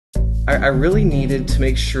I really needed to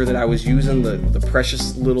make sure that I was using the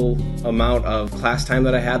precious little amount of class time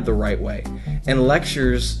that I had the right way. And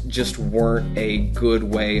lectures just weren't a good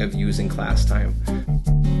way of using class time.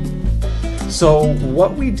 So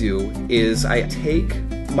what we do is I take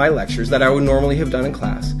my lectures that I would normally have done in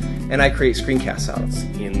class and I create screencasts out of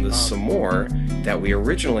them. In the some more that we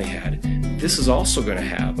originally had, this is also going to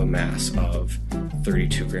have a mass of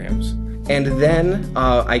 32 grams. And then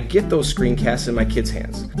I get those screencasts in my kids'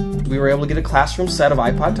 hands. We were able to get a classroom set of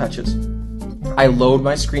iPod touches. I load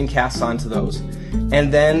my screencasts onto those,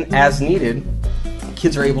 and then as needed,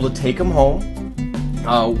 kids are able to take them home,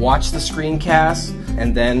 watch the screencasts,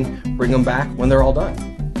 and then bring them back when they're all done.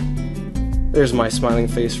 There's my smiling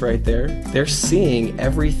face right there. They're seeing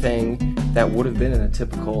everything that would have been in a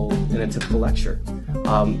typical lecture,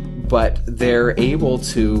 but they're able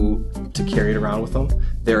to carry it around with them.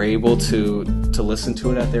 They're able to listen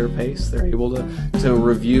to it at their pace. They're able to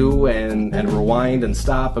review and rewind and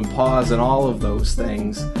stop and pause and all of those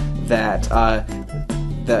things that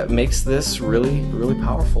makes this really, really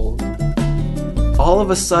powerful. All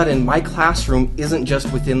of a sudden, my classroom isn't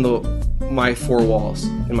just within my four walls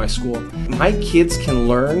in my school. My kids can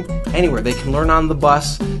learn anywhere. They can learn on the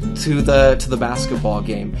bus to the basketball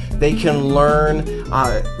game. They can learn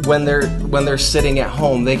when they're sitting at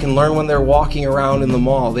home. They can learn when they're walking around in the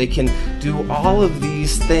mall. They can do all of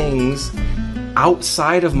these things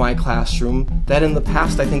outside of my classroom that in the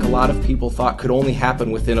past I think a lot of people thought could only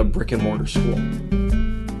happen within a brick and mortar school.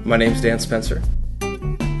 My name's Dan Spencer.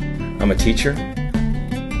 I'm a teacher.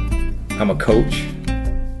 I'm a coach.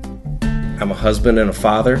 I'm a husband and a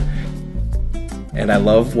father. And I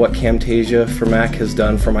love what Camtasia for Mac has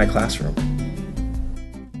done for my classroom.